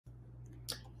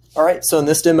All right, so in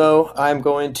this demo, I'm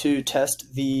going to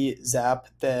test the Zap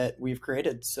that we've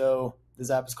created. So the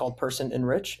Zap is called Person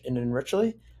Enrich in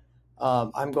Enrichly.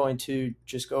 I'm going to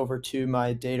just go over to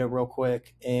my data real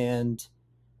quick and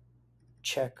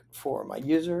check for my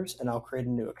users, and I'll create a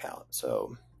new account.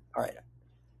 So, all right.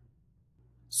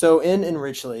 So in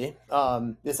Enrichly,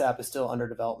 this app is still under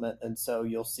development, and so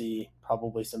you'll see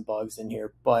probably some bugs in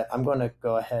here, but I'm going to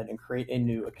go ahead and create a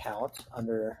new account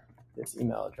under this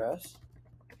email address.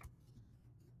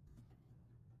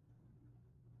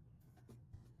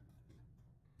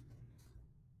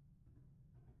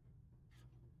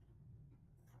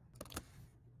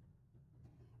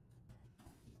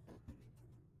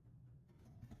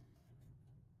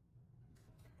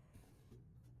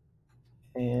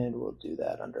 And we'll do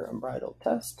that under Unbridled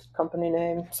Test company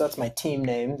name. So that's my team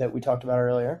name that we talked about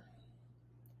earlier.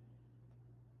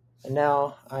 And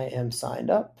now I am signed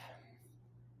up.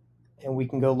 And we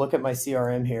can go look at my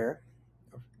CRM here,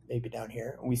 or maybe down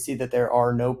here. And we see that there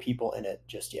are no people in it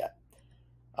just yet.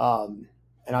 And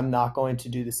I'm not going to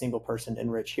do the single person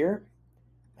enrich here.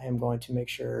 I am going to make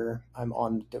sure I'm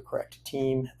on the correct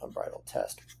team. Unbridled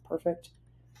Test, perfect.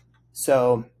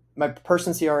 So my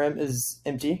person CRM is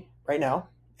empty right now.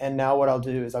 And now what I'll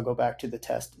do is I'll go back to the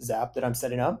test Zap that I'm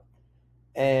setting up.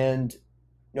 And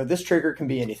this trigger can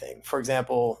be anything. For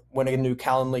example, when a new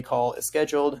Calendly call is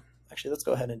scheduled, actually, let's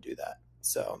go ahead and do that.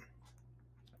 So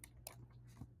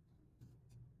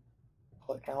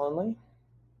click Calendly,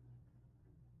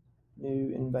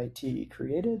 new invitee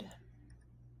created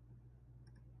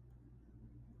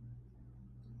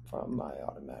from my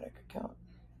automatic account.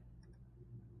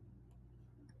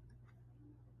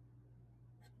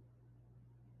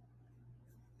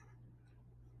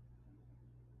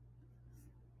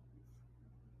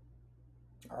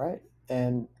 All right,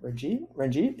 and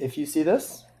Ranjit, if you see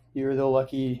this, you're the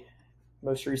lucky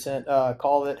most recent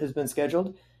call that has been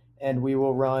scheduled, and we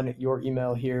will run your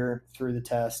email here through the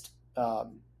test to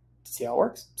see how it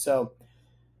works. So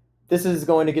this is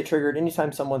going to get triggered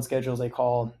anytime someone schedules a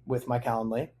call with my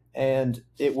Calendly, and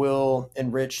it will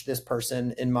enrich this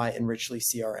person in my Enrichly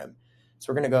CRM. So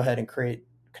we're going to go ahead and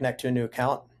connect to a new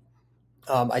account.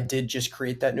 I did just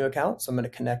create that new account, so I'm going to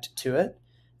connect to it.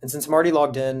 And since I'm already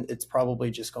logged in, it's probably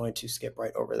just going to skip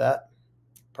right over that.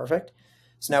 Perfect.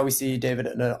 So now we see David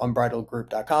at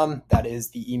unbridledgroup.com. That is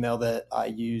the email that I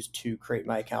used to create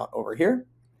my account over here.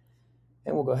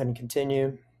 And we'll go ahead and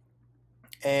continue.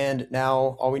 And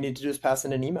now all we need to do is pass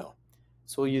in an email.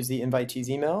 So we'll use the invitee's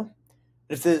email.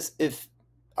 If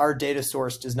our data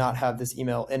source does not have this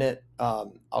email in it,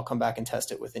 I'll come back and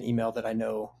test it with an email that I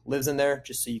know lives in there,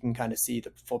 just so you can kind of see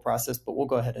the full process. But we'll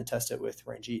go ahead and test it with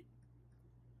Ranjit.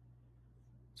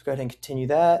 Let's go ahead and continue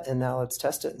that. And now let's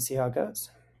test it and see how it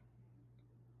goes.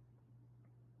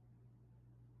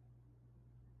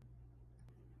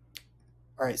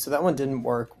 All right, so that one didn't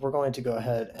work. We're going to go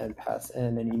ahead and pass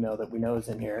in an email that we know is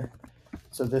in here.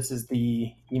 So this is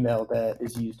the email that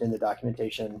is used in the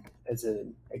documentation as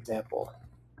an example.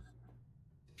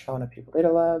 Sean at People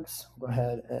Data Labs. Go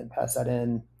ahead and pass that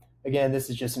in. Again, this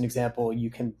is just an example.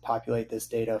 You can populate this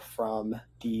data from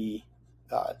the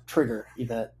trigger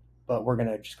event, but we're going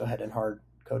to just go ahead and hard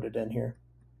code it in here.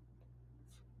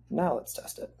 Now let's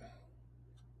test it.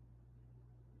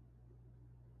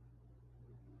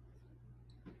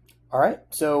 All right,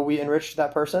 so we enriched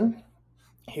that person.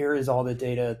 Here is all the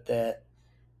data that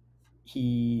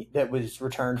was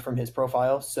returned from his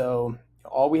profile. So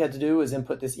all we had to do was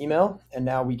input this email, and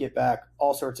now we get back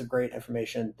all sorts of great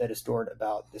information that is stored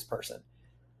about this person.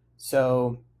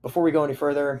 So before we go any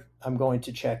further, I'm going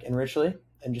to check Enrichly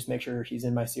and just make sure he's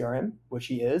in my CRM, which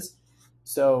he is.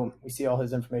 So we see all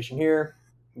his information here.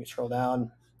 You can scroll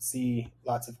down, see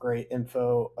lots of great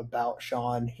info about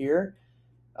Sean here.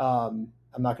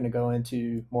 I'm not going to go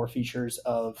into more features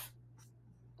of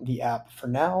the app for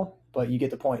now, but you get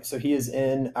the point. So he is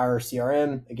in our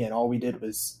CRM. Again, all we did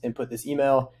was input this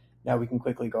email. Now we can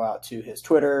quickly go out to his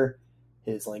Twitter,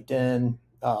 his LinkedIn.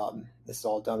 This is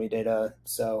all dummy data,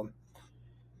 so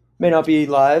may not be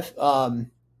live.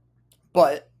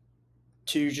 But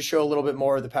to just show a little bit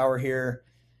more of the power here,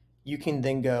 you can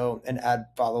then go and add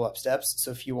follow-up steps.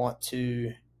 So if you want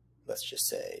to, let's just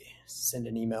say, send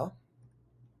an email.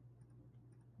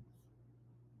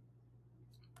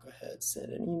 Go ahead,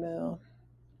 send an email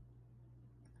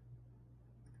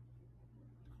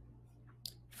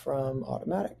from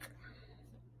Automatic.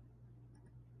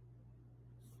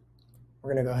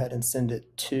 We're going to go ahead and send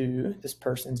it to this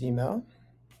person's email.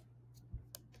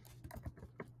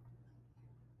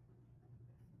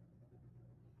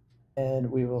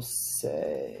 And we will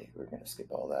say, we're going to skip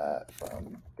all that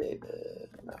from David.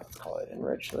 Now let's call it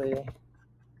Enrichly.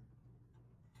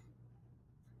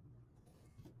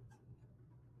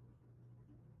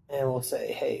 And we'll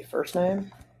say, hey, first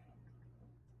name.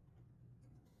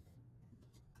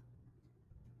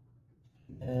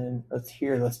 And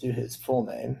let's do his full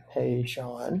name. Hey,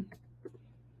 Sean.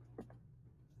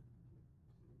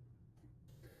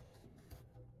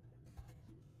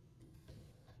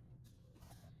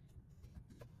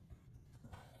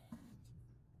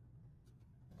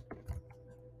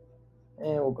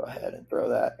 And we'll go ahead and throw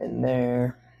that in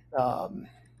there.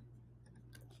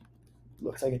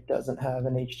 Looks like it doesn't have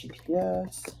an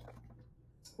HTTPS.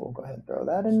 We'll go ahead and throw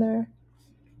that in there.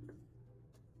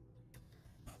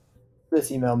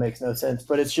 This email makes no sense,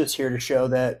 but it's just here to show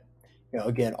that,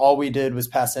 again, all we did was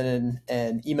pass in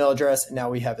an email address, and now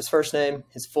we have his first name,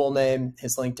 his full name,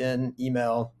 his LinkedIn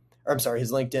email, or I'm sorry,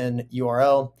 his LinkedIn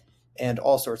URL, and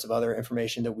all sorts of other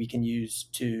information that we can use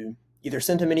to either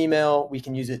send him an email, we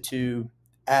can use it to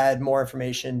add more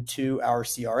information to our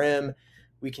CRM,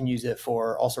 we can use it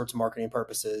for all sorts of marketing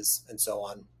purposes, and so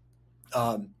on.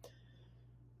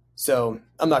 So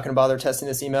I'm not going to bother testing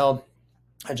this email.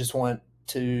 I just want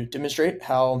to demonstrate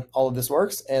how all of this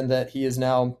works and that he is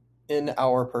now in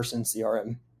our person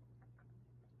CRM.